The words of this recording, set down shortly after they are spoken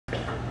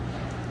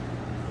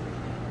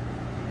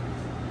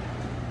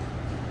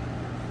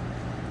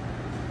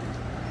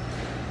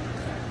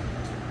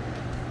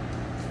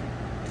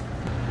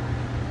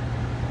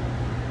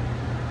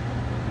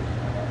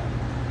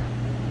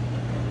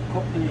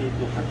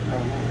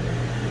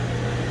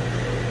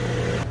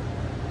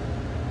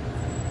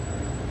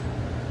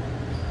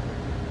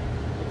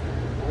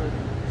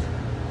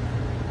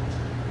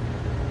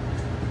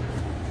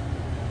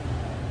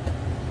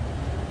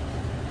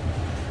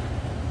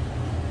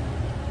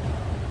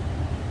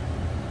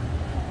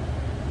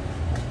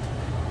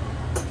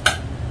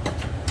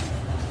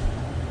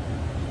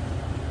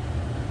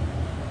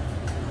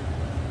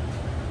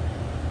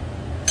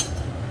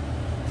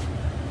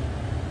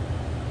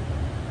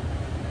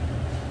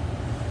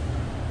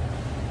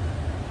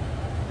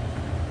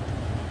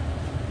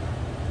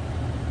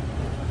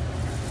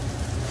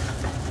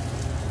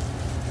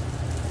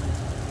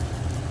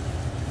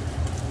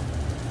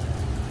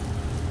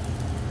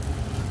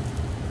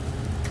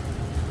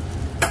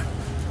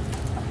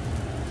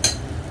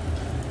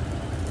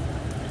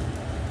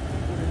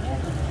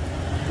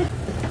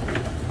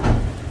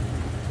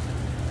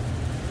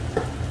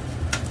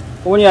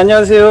어머니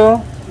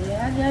안녕하세요. 네,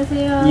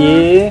 안녕하세요.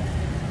 예.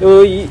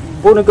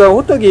 보니까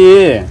호떡이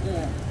예.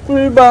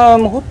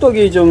 꿀밤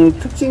호떡이 좀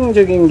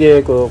특징적인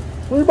게 그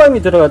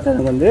꿀밤이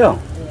들어갔다는 건데요.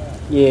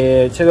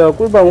 예, 제가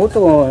꿀밤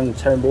호떡은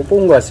잘 못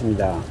본 것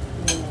같습니다.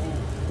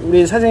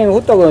 우리 사장님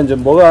호떡은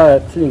좀 뭐가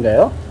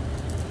틀린가요?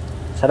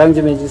 자랑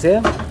좀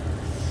해주세요.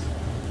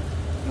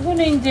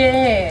 이거는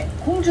이제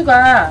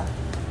공주가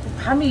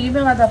밤이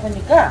유명하다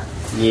보니까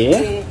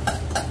예.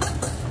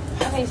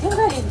 밤에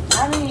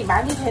생산이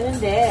많이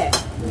되는데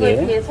그거에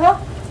네. 비해서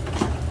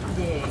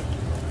이제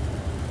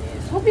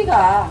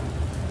소비가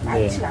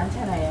많지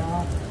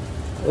않잖아요.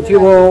 어떻게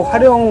뭐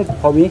활용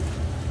범위?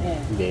 네.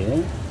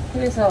 네.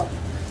 그래서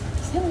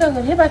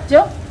생각을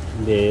해봤죠.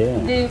 네.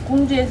 근데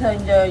공주에서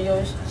이제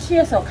요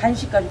시에서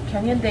간식가루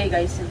경연대회가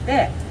있을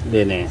때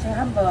네네. 제가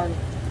한번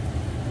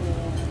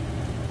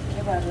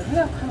개발을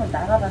해갖고 한번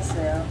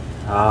나가봤어요.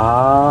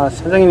 아,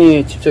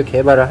 사장님이 직접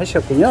개발을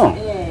하셨군요.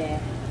 예.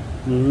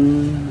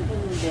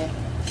 네.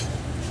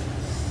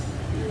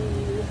 이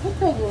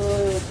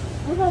호떡을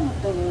꿀밤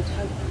호떡을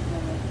잘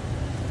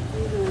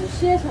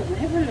시에서도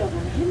해보려고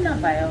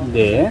했나봐요.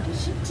 네.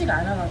 쉽지가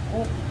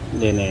않아갖고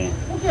네네.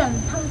 포기한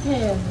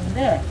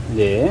상태였는데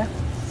네.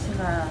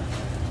 제가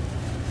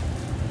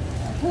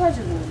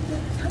해가지고 이제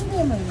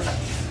상대만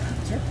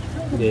갔죠.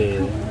 네.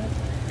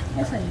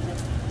 해서 이제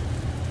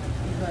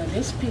이거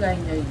레시피가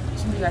이제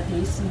준비가 돼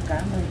있으니까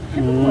한번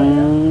해본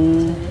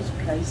거예요. 제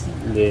레시피가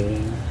있으니까.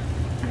 네.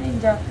 근데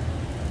이제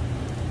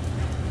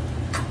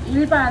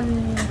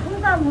일반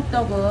꿀밤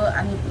호떡은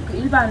아니 그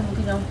일반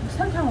그냥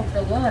설탕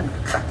호떡은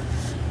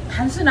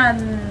단순한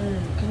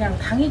그냥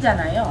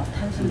당이잖아요.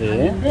 단순 네.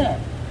 당인데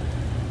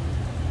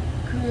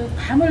그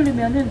밤을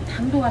넣으면은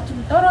당도가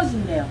좀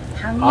떨어진대요.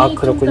 당이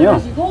좀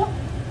떨어지고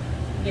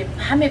이게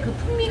밤에 그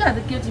풍미가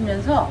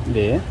느껴지면서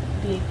네.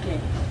 이렇게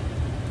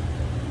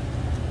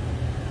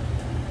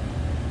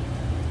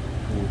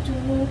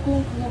조금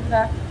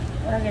그거보다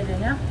뭐라 해야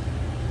되냐?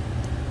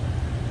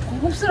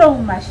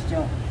 고급스러운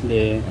맛이죠.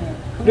 네. 네,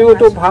 그리고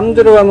또 밤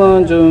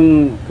들어가면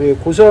좀 그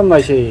고소한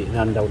맛이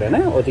난다고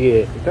그러나요?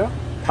 어떻게, 그러니까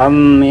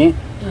밤이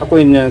갖고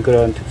있는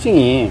그런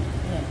특징이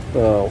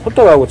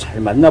호떡하고 잘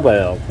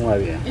맞나봐요,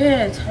 궁합이.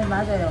 예, 잘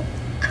맞아요.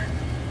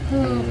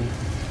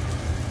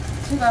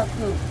 제가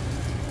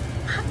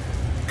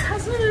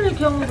팥을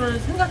경우를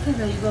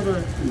생각해서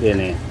이거를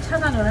네네.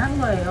 차단을 한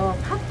거예요.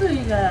 팥도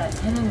이가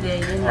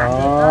되는데 얘는 안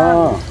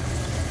될까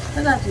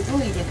해가지고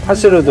이게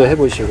팥으로도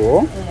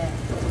해보시고. 네.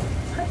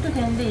 팥도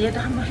되는데 얘도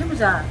한번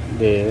해보자.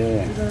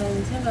 네.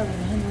 이런 생각을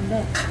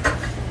했는데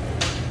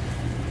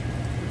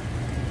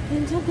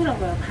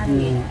괜찮더라고요,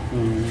 반응이.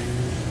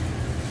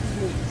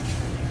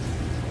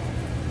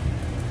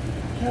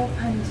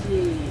 개업한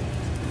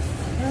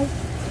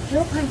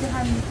지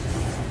한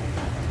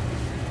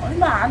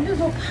얼마 안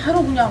돼서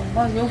바로 그냥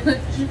막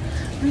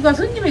누가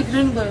손님이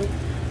그러는 거예요.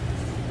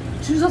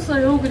 줄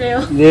섰어요, 그래요.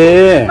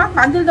 네. 막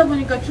만들다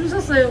보니까 줄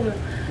섰어요.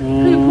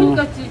 그래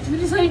보니까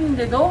줄이 서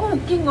있는데 너무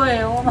웃긴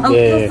거예요. 막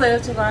네.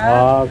 웃었어요, 제가.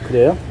 아,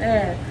 그래요?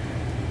 네.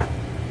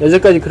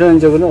 여태까지 그런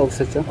적은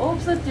없었죠?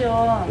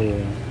 없었죠.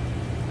 네.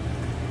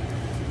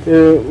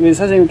 우리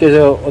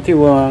사장님께서 어떻게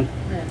보면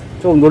네.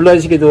 좀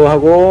놀라시기도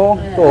하고,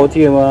 네. 또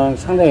어떻게 보면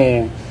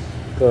상당히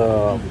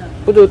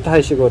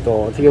뿌듯하시고,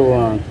 또 어떻게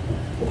보면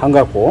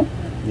반갑고,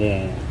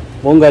 네.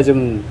 뭔가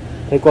좀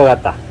될 것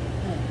같다.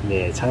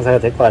 네. 장사가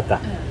될 것 같다.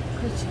 네.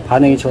 그렇죠.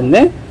 반응이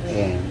좋네? 네.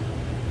 네.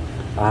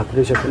 아,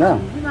 그러셨구나.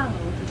 희망으로.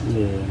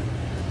 네.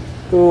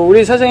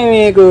 우리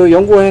사장님이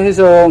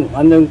연구해서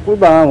만든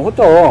꿀밤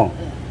호떡 네.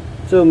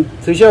 좀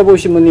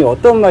드셔보신 분이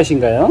어떤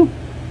맛인가요?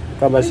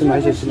 아까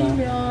말씀하셨지만.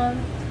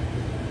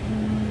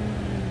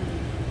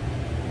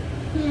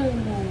 그냥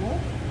뭐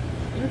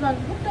일반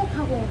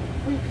호떡하고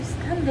거의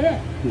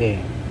비슷한데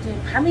네. 이제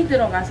밤이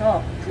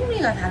들어가서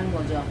풍미가 다른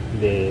거죠.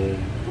 네.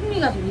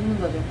 풍미가 좀 있는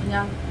거죠.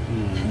 그냥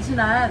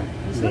단순한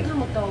설탕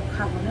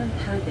호떡하고는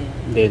다르대요.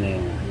 네네.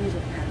 그게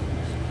좀 다른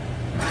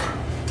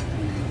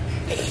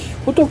거죠.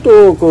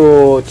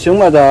 호떡도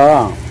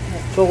지역마다 네.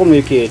 조금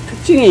이렇게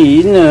특징이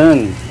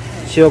있는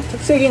지역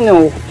특색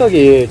있는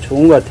호떡이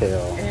좋은 것 같아요.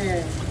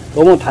 네.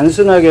 너무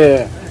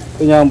단순하게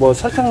그냥 뭐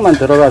설탕만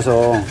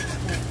들어가서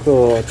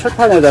그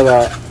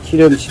철판에다가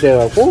기름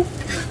칠해갖고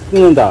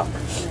굽는다.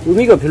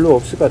 의미가 별로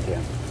없을 것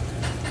같아요.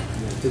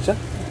 그렇죠?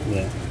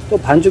 예. 또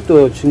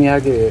반죽도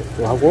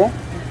중요하기도 하고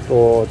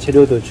또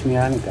재료도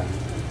중요하니까. 예.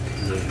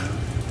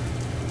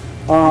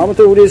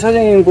 아무튼 우리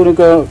사장님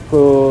보니까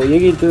그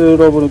얘기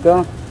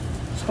들어보니까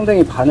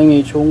상당히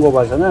반응이 좋은 거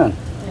봐서는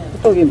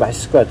호떡이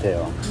맛있을 것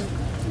같아요.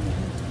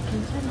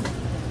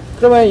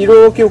 그러면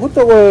이렇게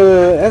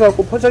호떡을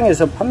해갖고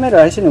포장해서 판매를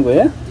하시는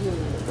거예요? 예.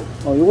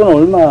 이거는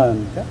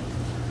얼마입니까?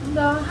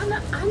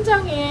 한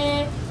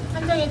장에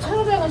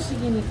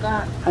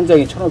 1,500원씩이니까. 한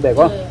장에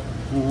 1,500원? 예.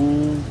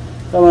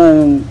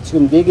 그러면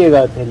지금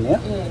 4개가 됐네요?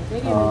 예,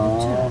 4개면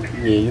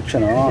 6,000원. 예,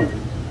 6,000원.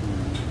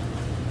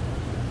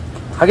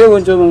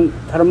 가격은 좀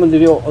다른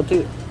분들이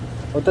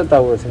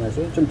어떻다고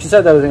생각하세요? 좀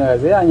비싸다고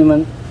생각하세요?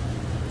 아니면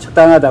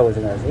적당하다고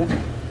생각하세요?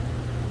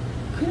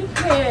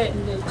 그렇게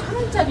이제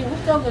 1,000원짜리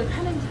호떡을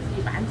파는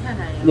집이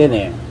많잖아요.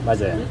 네네,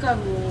 맞아요. 밀가루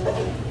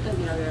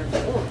호떡이라고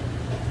해가지고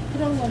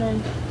그런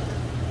거는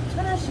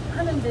 1,000원씩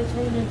파는데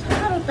저희는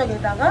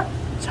찹쌀호떡에다가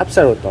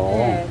찹쌀호떡.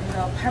 네,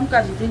 그래서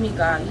밤까지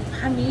드니까 이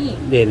밤이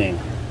네네.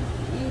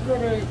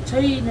 이거를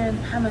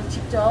저희는 밤을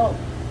직접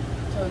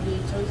저희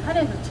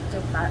산에서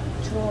직접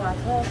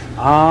주워와서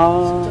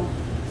직접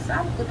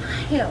삶고 다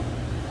해요.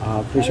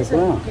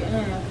 그러셨구나. 그렇게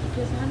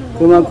해서 하는 거고.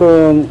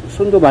 그만큼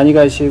손도 많이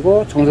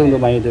가시고 정성도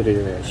많이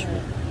들이시고.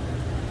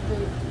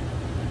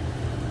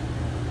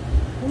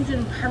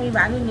 공주는 밤이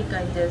많으니까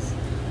이제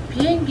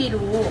비행기로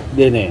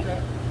네네.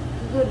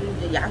 그거를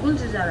이제 약을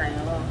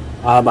주잖아요.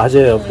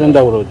 맞아요. 네.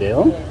 그런다고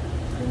그러대요. 네.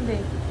 근데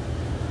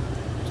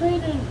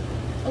저희는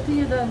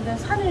어떻게든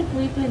산을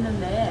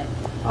구입했는데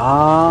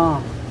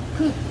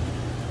그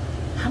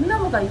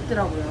밤나무가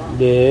있더라고요.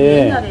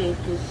 네. 옛날에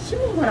이렇게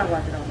심은 거라고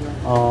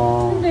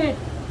하더라고요. 근데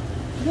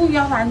뭐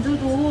약 안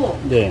줘도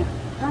네.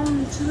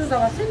 밤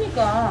주워다가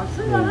쓰니까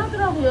쓸만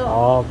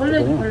하더라고요.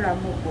 벌레도 별로 안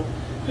먹고.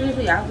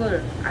 그래서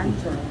약을 안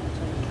줘요.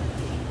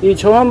 이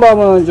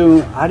정한밤은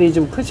좀 알이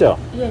좀 크죠?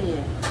 예.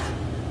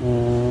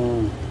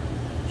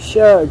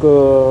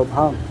 그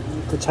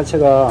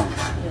자체가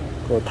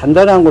그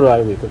단단한 걸로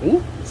알고 있거든요.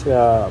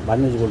 제가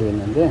맞는지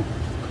모르겠는데.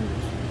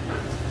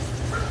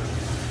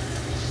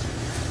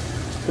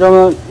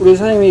 그러면 우리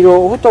선생님이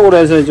이거 호떡으로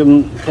해서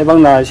좀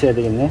대박 나셔야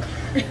되겠네.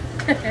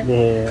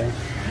 네.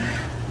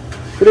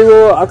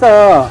 그리고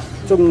아까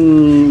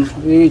좀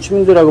이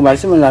주민들하고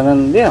말씀을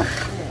나눴는데요.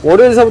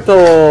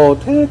 월요일서부터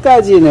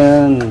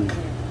토요일까지는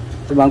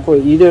좀 많고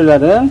일요일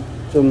날은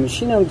좀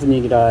쉬는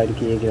분위기라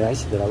이렇게 얘기를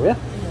하시더라고요.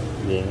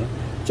 네.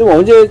 좀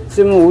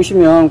언제쯤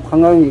오시면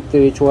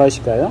관광객들이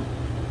좋아하실까요?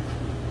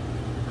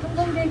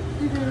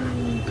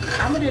 관광객들은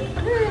아무래도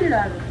토요일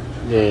날.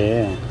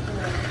 네.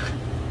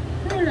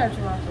 토요일 날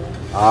좋아서.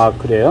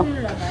 그래요?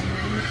 토요일 날 많이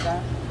오니까.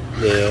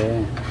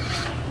 네.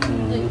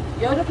 근데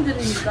여름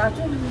들으니까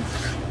좀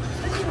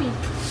손님이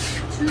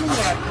주는 것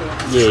같아요.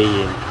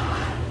 예.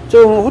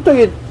 좀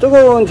호떡이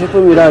뜨거운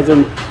제품이라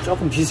좀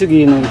조금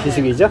비수기는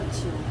비수기죠?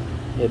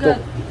 예,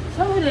 그러니까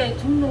서울의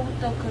종로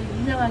호떡 그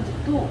유명한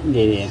집도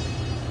네.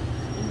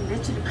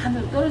 매출이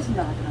반으로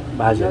떨어진다고 하더라고요.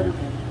 맞아요. 여름에.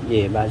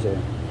 예, 맞아요.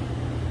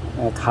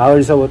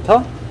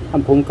 가을서부터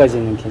한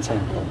봄까지는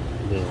괜찮을 거예요.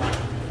 네.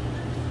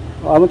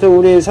 아무튼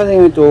우리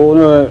선생님이 또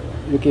오늘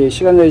이렇게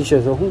시간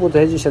내주셔서 홍보도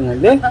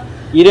해주셨는데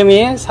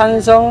이름이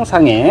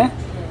산성상회의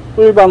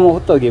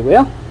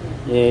꿀밤호떡이고요.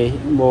 예,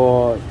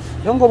 뭐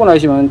현금으로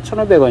하시면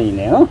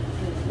 1,500원이네요.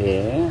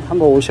 네,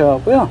 한번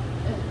오셔갖고요.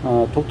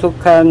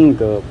 독특한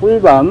그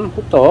꿀밤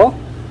호떡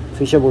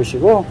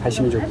드셔보시고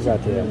가시면 좋을 것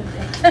같아요.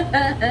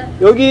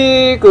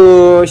 여기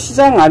그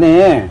시장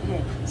안에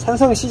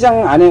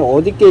산성시장 안에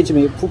어디께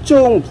지금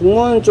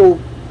북문 쪽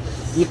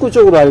입구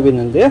쪽으로 알고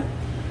있는데요.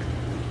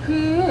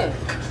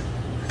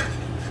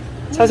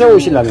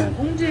 찾아오시려면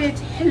공주에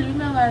제일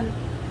유명한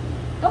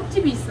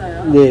떡집이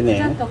있어요.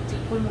 네네.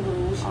 부자떡집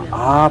골목으로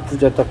오시면.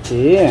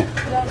 부자떡집.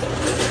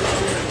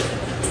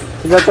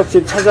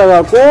 부자떡집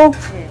찾아가고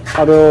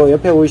바로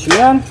옆에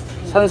오시면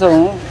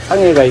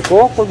산성상회가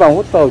있고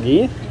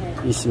꿀밤호떡이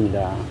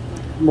있습니다.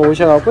 한번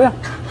오셔가고요.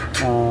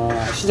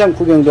 시장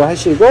구경도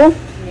하시고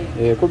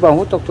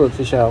꿀밤호떡도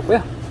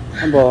드셔가고요.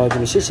 한번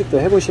좀 시식도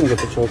해보시는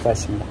것도 좋을 것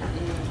같습니다.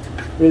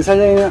 우리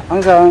사장님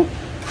항상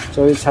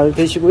저희 잘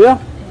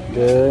되시고요.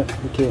 네,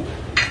 이렇게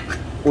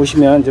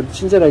오시면 좀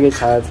친절하게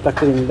잘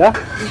부탁드립니다.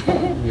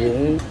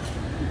 예.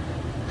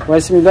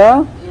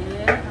 고맙습니다.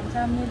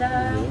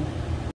 감사합니다.